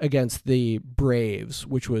against the Braves,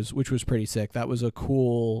 which was pretty sick. That was a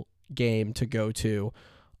cool game to go to.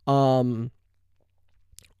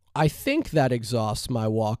 I think that exhausts my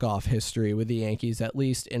walk-off history with the Yankees, at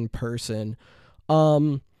least in person.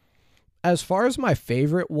 As far as my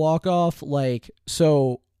favorite walk-off,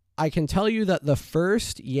 so I can tell you that the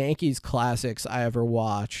first Yankees classics I ever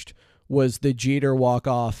watched was the Jeter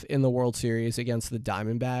walk-off in the World Series against the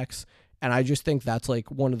Diamondbacks, and I just think that's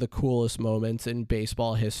like one of the coolest moments in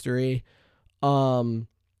baseball history.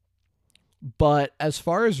 But as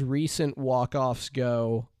far as recent walk-offs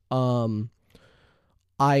go,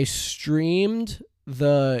 I streamed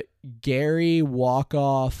the Gary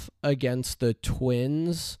walk-off against the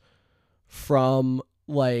Twins from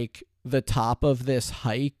like the top of this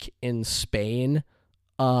hike in Spain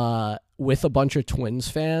with a bunch of Twins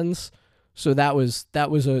fans. So that was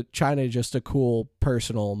just a cool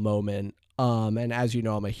personal moment. And as you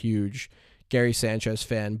know, I'm a huge Gary Sanchez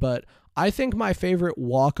fan, but I think my favorite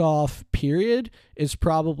walk-off period is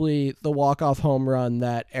probably the walk-off home run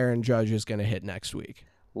that Aaron Judge is going to hit next week.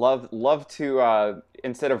 Love to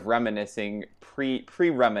instead of reminiscing,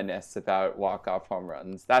 pre-reminisce about walk-off home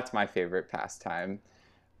runs. That's my favorite pastime.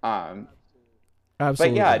 Absolutely.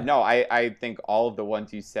 But yeah, no, I think all of the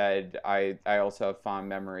ones you said, I also have fond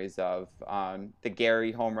memories of. The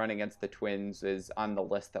Gary home run against the Twins is on the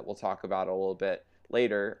list that we'll talk about a little bit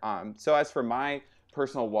later. So as for my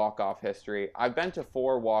personal walk-off history, I've been to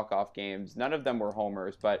 4 walk-off games. None of them were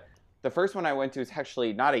homers, but the first one I went to is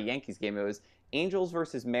actually not a Yankees game. It was Angels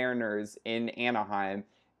versus Mariners in Anaheim,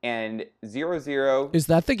 and 0-0. Is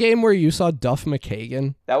that the game where you saw Duff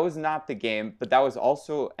McKagan? That was not the game, but that was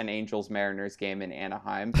also an Angels-Mariners game in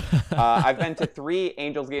Anaheim. I've been to 3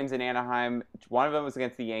 Angels games in Anaheim. One of them was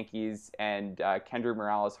against the Yankees, and Kendry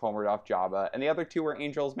Morales homered off Jabba, and the other 2 were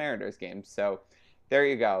Angels-Mariners games. So there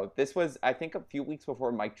you go. This was, I think, a few weeks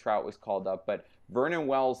before Mike Trout was called up, but Vernon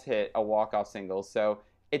Wells hit a walk-off single. So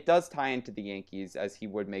it does tie into the Yankees as he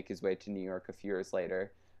would make his way to New York a few years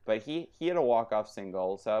later. But he had a walk-off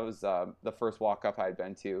single, so that was the first walk-off I'd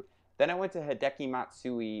been to. Then I went to Hideki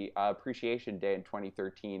Matsui Appreciation Day in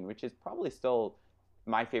 2013, which is probably still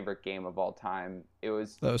my favorite game of all time. That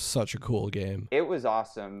was such a cool game. It was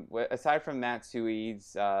awesome. Aside from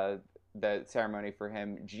Matsui's the ceremony for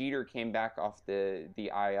him, Jeter came back off the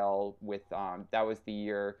IL with that was the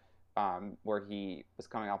year where he was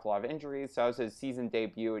coming off a lot of injuries. So that was his season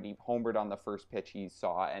debut, and he homered on the first pitch he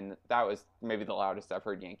saw, and that was maybe the loudest I've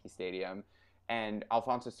heard Yankee Stadium. And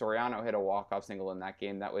Alfonso Soriano hit a walk-off single in that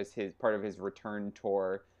game. That was part of his return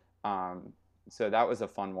tour. So that was a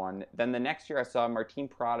fun one. Then the next year I saw Martin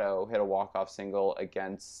Prado hit a walk-off single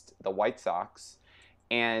against the White Sox.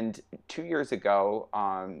 And 2 years ago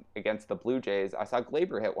against the Blue Jays, I saw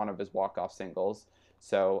Gleyber hit one of his walk-off singles.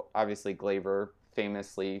 So obviously Gleyber,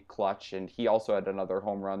 famously clutch, and he also had another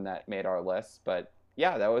home run that made our list. But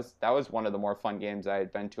yeah, that was one of the more fun games I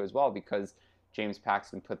had been to as well, because James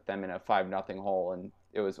Paxton put them in a 5-0 hole, and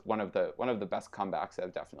it was one of the best comebacks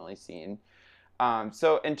I've definitely seen.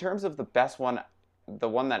 So in terms of the best one, the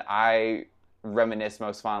one that I reminisce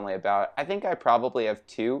most fondly about, I think I probably have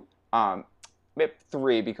two, maybe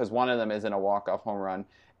three, because one of them isn't a walk-off home run,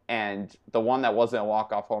 and the one that wasn't a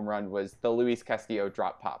walk-off home run was the Luis Castillo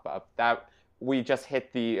drop pop-up. That we just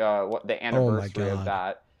hit the anniversary of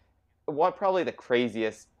that. What probably the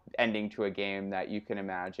craziest ending to a game that you can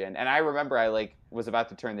imagine. And I remember I was about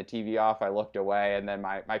to turn the TV off. I looked away, and then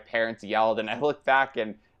my parents yelled, and I looked back,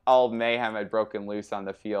 and all mayhem had broken loose on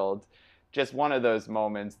the field. Just one of those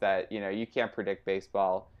moments that, you can't predict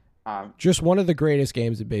baseball. Just one of the greatest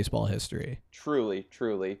games in baseball history. Truly,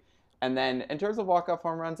 truly. And then in terms of walk-off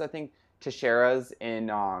home runs, I think Teixeira's in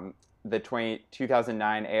the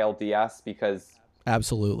 2009 ALDS, because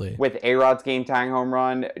absolutely, with A-Rod's game-tying home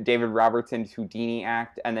run, David Robertson's Houdini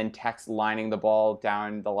act, and then Tex lining the ball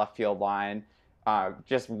down the left field line.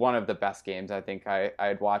 Just one of the best games I think I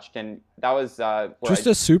had watched, and that was just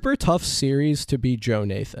a super tough series to beat Joe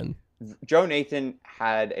Nathan. Joe Nathan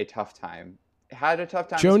had a tough time.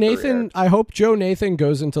 Joe Nathan, I hope Joe Nathan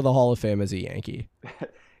goes into the Hall of Fame as a Yankee.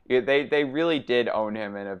 They really did own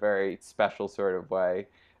him in a very special sort of way.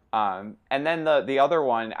 And then the other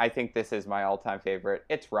one, I think this is my all-time favorite.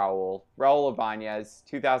 It's Raul Ibanez,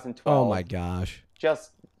 2012. Oh my gosh.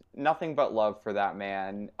 Just nothing but love for that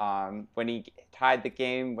man. When he tied the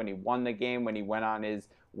game, when he won the game, when he went on his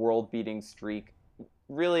world-beating streak.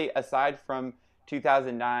 Really, aside from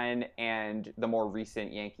 2009 and the more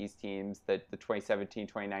recent Yankees teams, the 2017,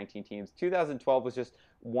 2019 teams, 2012 was just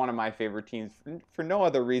one of my favorite teams for no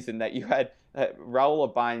other reason that you had Raul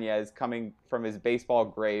Ibanez coming from his baseball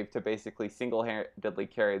grave to basically single-handedly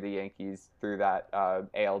carry the Yankees through that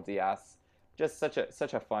ALDS. Just such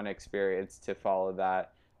a fun experience to follow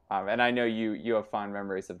that. And I know you have fond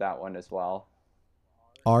memories of that one as well.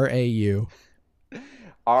 RAU.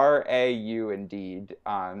 RAU indeed.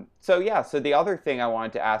 So the other thing I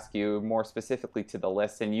wanted to ask you more specifically to the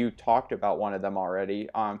list, and you talked about one of them already,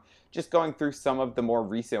 just going through some of the more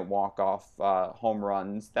recent walk-off home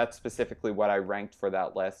runs. That's specifically what I ranked for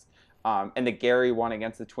that list. And the Gary one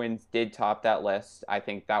against the Twins did top that list. I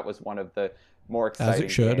think that was one of the more exciting as it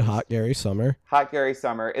should games. Hot Gary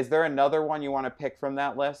Summer. Is there another one you want to pick from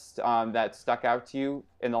that list that stuck out to you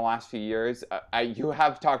in the last few years? You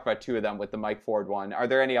have talked about two of them with the Mike Ford one. Are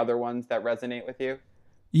there any other ones that resonate with you?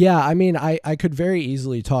 Yeah, I mean, I could very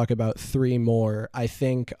easily talk about three more. I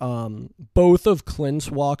think both of Clint's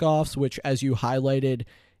walk-offs, which, as you highlighted,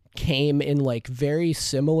 came in very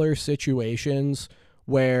similar situations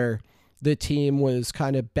where the team was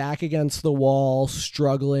kind of back against the wall,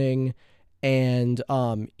 struggling, and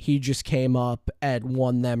he just came up and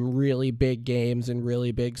won them really big games in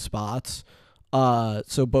really big spots.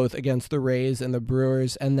 So both against the Rays and the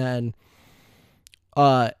Brewers. And then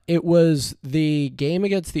it was the game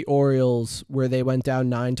against the Orioles where they went down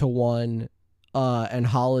 9-1, and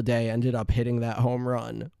Holiday ended up hitting that home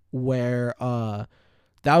run, where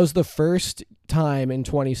that was the first time in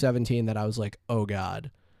 2017 that I was like, oh God,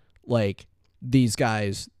 these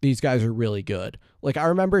guys are really good. I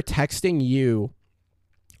remember texting you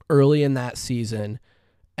early in that season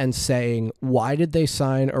and saying, why did they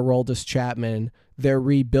sign Aroldis Chapman? They're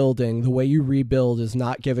rebuilding. The way you rebuild is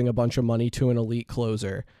not giving a bunch of money to an elite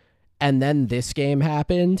closer. And then this game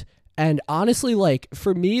happened. And honestly,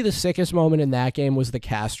 for me, the sickest moment in that game was the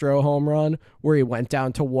Castro home run where he went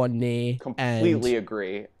down to one knee. Completely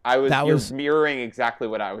agree. You're mirroring exactly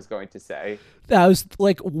what I was going to say. That was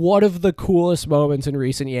one of the coolest moments in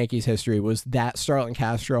recent Yankees history was that Starlin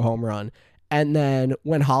Castro home run. And then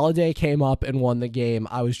when Holiday came up and won the game,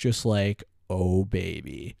 I was just like, oh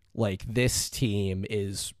baby, like this team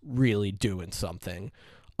is really doing something.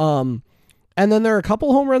 And then there are a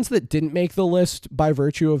couple home runs that didn't make the list by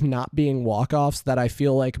virtue of not being walk-offs that I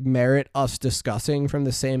feel like merit us discussing from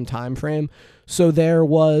the same time frame. So there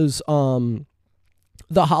was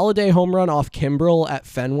the Holiday home run off Kimbrel at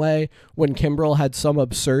Fenway when Kimbrel had some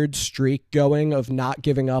absurd streak going of not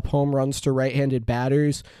giving up home runs to right-handed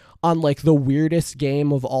batters on like the weirdest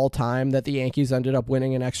game of all time that the Yankees ended up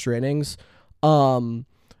winning in extra innings. And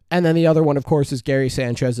then the other one, of course, is Gary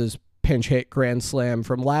Sanchez's pinch hit grand slam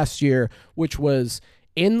from last year, which was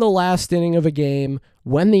in the last inning of a game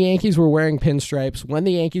when the Yankees were wearing pinstripes, when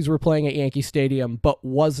the Yankees were playing at Yankee Stadium, but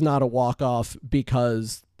was not a walk-off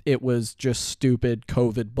because it was just stupid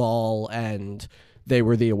COVID ball and they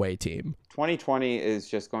were the away team. 2020 is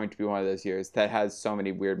just going to be one of those years that has so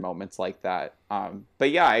many weird moments like that.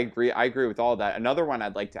 But yeah, I agree with all that. Another one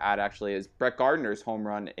I'd like to add actually is Brett Gardner's home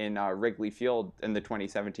run in Wrigley Field in the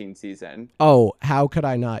 2017 season. Oh, how could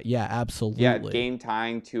I not? Yeah, absolutely. Yeah, game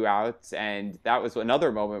tying, 2 outs, and that was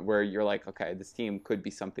another moment where you're like, okay, this team could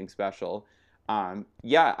be something special.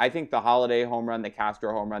 Yeah, I think the Holiday home run, the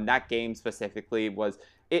Castro home run, that game specifically was,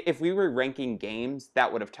 if we were ranking games,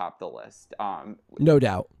 that would have topped the list. No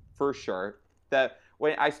doubt. For sure. That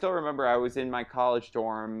when I still remember, I was in my college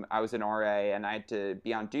dorm, I was an RA, and I had to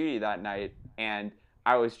be on duty that night, and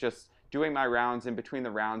I was just doing my rounds. In between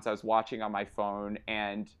the rounds, I was watching on my phone,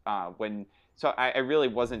 and I really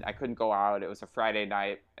wasn't, I couldn't go out. It was a Friday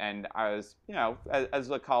night, and I was,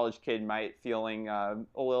 as a college kid might, feeling a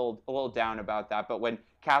little down about that. But when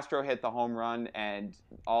Castro hit the home run and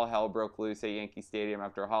all hell broke loose at Yankee Stadium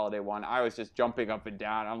after Holiday won, I was just jumping up and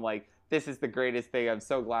down. I'm like, this is the greatest thing. I'm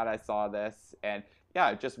so glad I saw this. And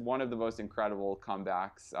yeah, just one of the most incredible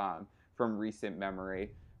comebacks from recent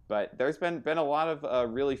memory. But there's been a lot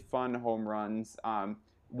of really fun home runs.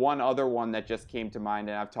 One other one that just came to mind,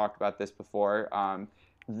 and I've talked about this before,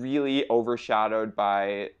 really overshadowed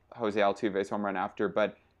by Jose Altuve's home run after,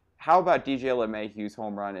 but how about DJ LeMahieu's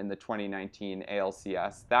home run in the 2019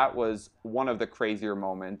 ALCS? That was one of the crazier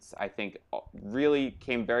moments. I think really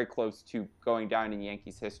came very close to going down in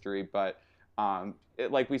Yankees history, but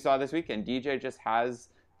like we saw this weekend, DJ just has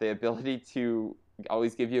the ability to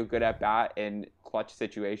always give you a good at-bat in clutch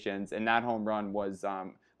situations, and that home run was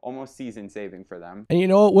almost season-saving for them. And you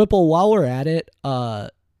know what, Whipple, while we're at it,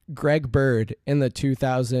 Greg Bird in the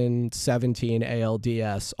 2017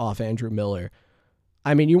 ALDS off Andrew Miller.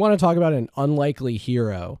 I mean, you want to talk about an unlikely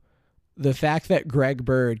hero. The fact that Greg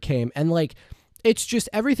Bird came and like, it's just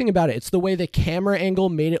everything about it. It's the way the camera angle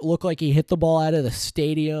made it look like he hit the ball out of the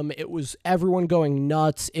stadium. It was everyone going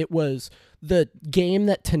nuts. It was the game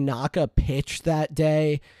that Tanaka pitched that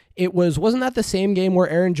day. Wasn't that the same game where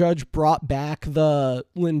Aaron Judge brought back the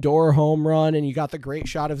Lindor home run and you got the great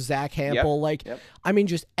shot of Zach Hampel? Yep. I mean,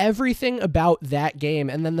 just everything about that game.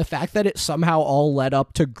 And then the fact that it somehow all led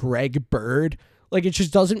up to Greg Bird. Like, it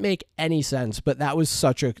just doesn't make any sense, but that was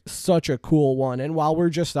such a cool one. And while we're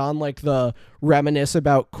just on like the reminisce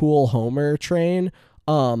about cool Homer train,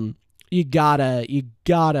 you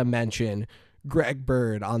gotta mention Greg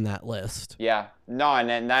Bird on that list. Yeah, no,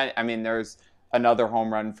 and that, I mean, there's another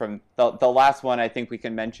home run from the last one I think we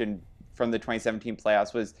can mention from the 2017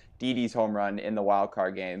 playoffs was Didi's home run in the wild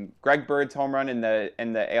card game. Greg Bird's home run in the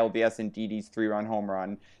ALDS and Didi's 3-run home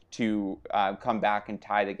run to come back and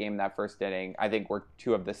tie the game in that first inning, I think were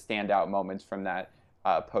two of the standout moments from that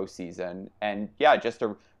postseason. And yeah, just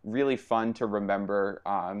a really fun to remember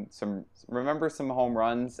some home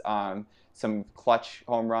runs, some clutch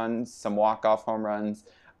home runs, some walk-off home runs.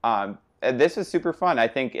 This was super fun. I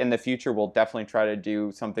think in the future we'll definitely try to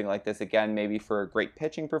do something like this again, maybe for great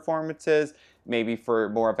pitching performances, maybe for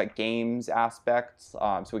more of a games aspect,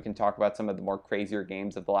 so we can talk about some of the more crazier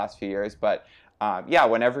games of the last few years. But yeah,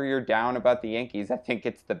 whenever you're down about the Yankees, I think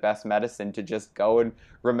it's the best medicine to just go and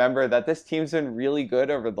remember that this team's been really good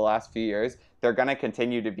over the last few years. They're going to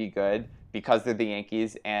continue to be good because they're the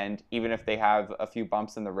Yankees, and even if they have a few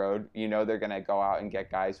bumps in the road, they're going to go out and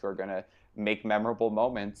get guys who are going to make memorable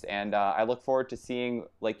moments. And I look forward to seeing,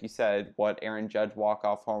 like you said, what Aaron Judge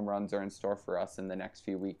walk-off home runs are in store for us in the next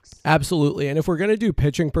few weeks. Absolutely. And if we're going to do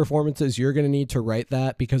pitching performances, you're going to need to write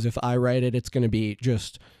that, because if I write it, it's going to be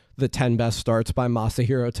just the 10 best starts by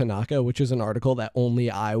Masahiro Tanaka, which is an article that only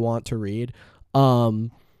I want to read.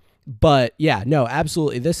 But yeah, no,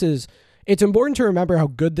 absolutely. It's important to remember how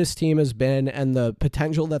good this team has been and the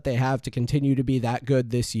potential that they have to continue to be that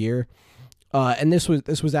good this year. And this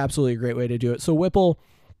was absolutely a great way to do it. So Whipple,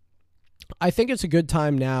 I think it's a good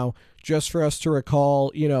time now just for us to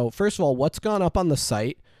recall, first of all, what's gone up on the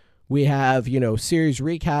site. We have, series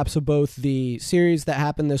recaps of both the series that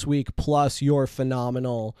happened this week plus your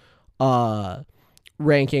phenomenal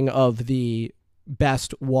ranking of the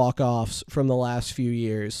best walk-offs from the last few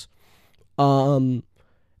years. And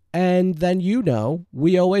then,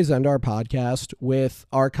 we always end our podcast with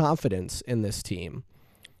our confidence in this team.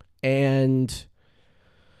 And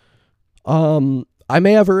I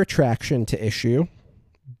may have a retraction to issue,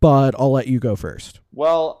 but I'll let you go first.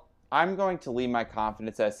 Well, I'm going to leave my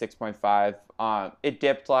confidence at 6.5. It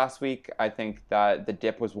dipped last week. I think that the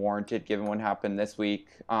dip was warranted given what happened this week.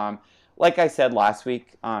 Like I said last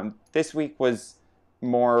week, this week was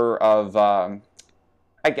more of, I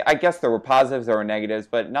guess there were positives, there were negatives,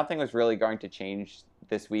 but nothing was really going to change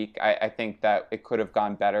this week. I think that it could have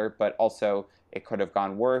gone better, but also it could have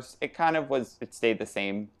gone worse. It stayed the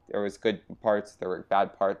same. There was good parts, there were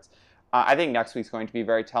bad parts. I think next week's going to be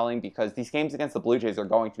very telling because these games against the Blue Jays are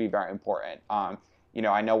going to be very important. I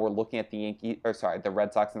know we're looking at the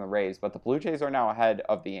Red Sox and the Rays, but the Blue Jays are now ahead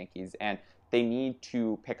of the Yankees, and they need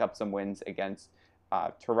to pick up some wins against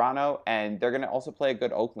Toronto, and they're going to also play a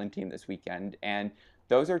good Oakland team this weekend. And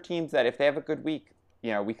those are teams that if they have a good week,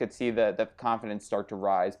 we could see the confidence start to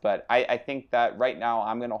rise. But I think that right now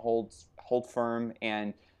I'm going to hold firm,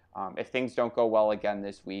 and if things don't go well again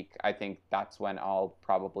this week, I think that's when I'll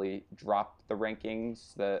probably drop the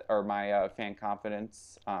rankings or my fan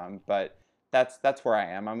confidence. But that's where I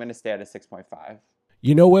am. I'm going to stay at a 6.5.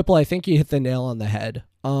 Whipple, I think you hit the nail on the head.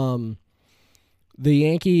 The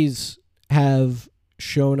Yankees have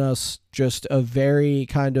shown us just a very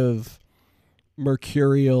kind of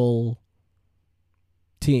mercurial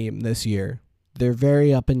team this year. They're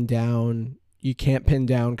very up and down. You can't pin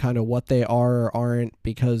down kind of what they are or aren't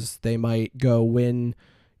because they might go win,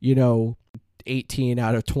 18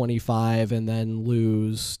 out of 25 and then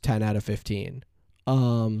lose 10 out of 15.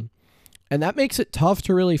 And that makes it tough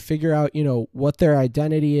to really figure out, what their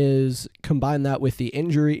identity is. Combine that with the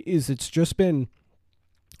injuries. It's just been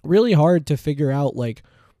really hard to figure out,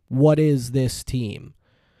 what is this team?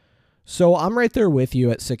 So I'm right there with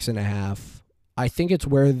you at 6.5. I think it's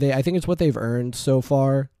what they've earned so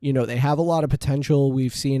far. They have a lot of potential.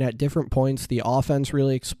 We've seen at different points the offense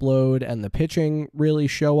really explode and the pitching really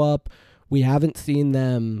show up. We haven't seen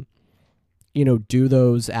them, do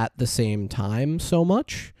those at the same time so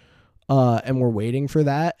much. And we're waiting for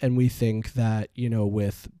that. And we think that,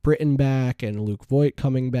 with Britton back and Luke Voit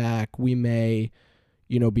coming back, we may,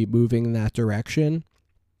 be moving in that direction.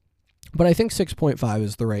 But I think 6.5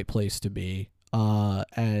 is the right place to be.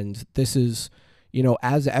 And this is,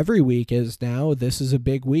 as every week is now, this is a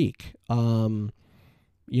big week.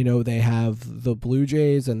 They have the Blue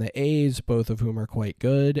Jays and the A's, both of whom are quite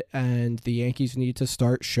good, and the Yankees need to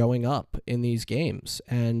start showing up in these games.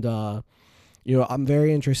 And, I'm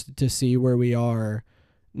very interested to see where we are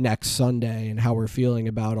next Sunday and how we're feeling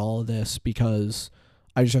about all of this because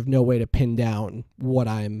I just have no way to pin down what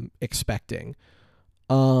I'm expecting.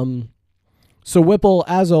 So Whipple,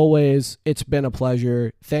 as always, it's been a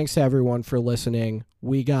pleasure. Thanks to everyone for listening.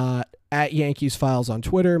 We got at Yankees Files on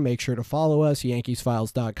Twitter. Make sure to follow us,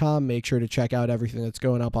 yankeesfiles.com. Make sure to check out everything that's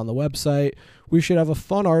going up on the website. We should have a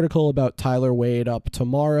fun article about Tyler Wade up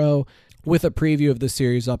tomorrow with a preview of the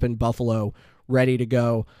series up in Buffalo ready to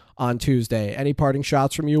go on Tuesday. Any parting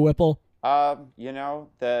shots from you, Whipple? The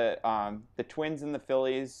Twins and the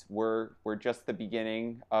Phillies were just the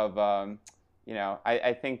beginning of, I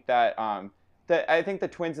think that I think the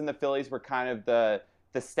Twins and the Phillies were kind of the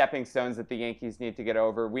stepping stones that the Yankees need to get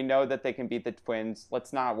over. We know that they can beat the Twins.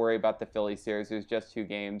 Let's not worry about the Phillies series. It was just 2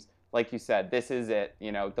 games. Like you said, this is it.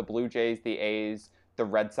 The Blue Jays, the A's, the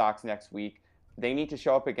Red Sox next week. They need to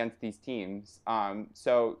show up against these teams.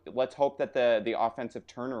 So let's hope that the offensive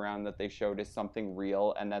turnaround that they showed is something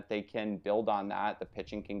real and that they can build on that. The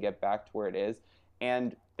pitching can get back to where it is.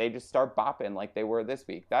 And they just start bopping like they were this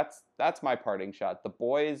week. That's my parting shot. The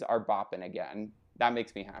boys are bopping again. That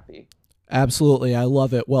makes me happy. Absolutely. I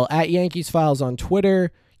love it. Well, at Yankees Files on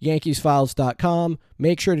Twitter, yankeesfiles.com.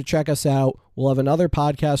 Make sure to check us out. We'll have another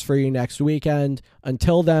podcast for you next weekend.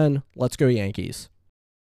 Until then, let's go Yankees.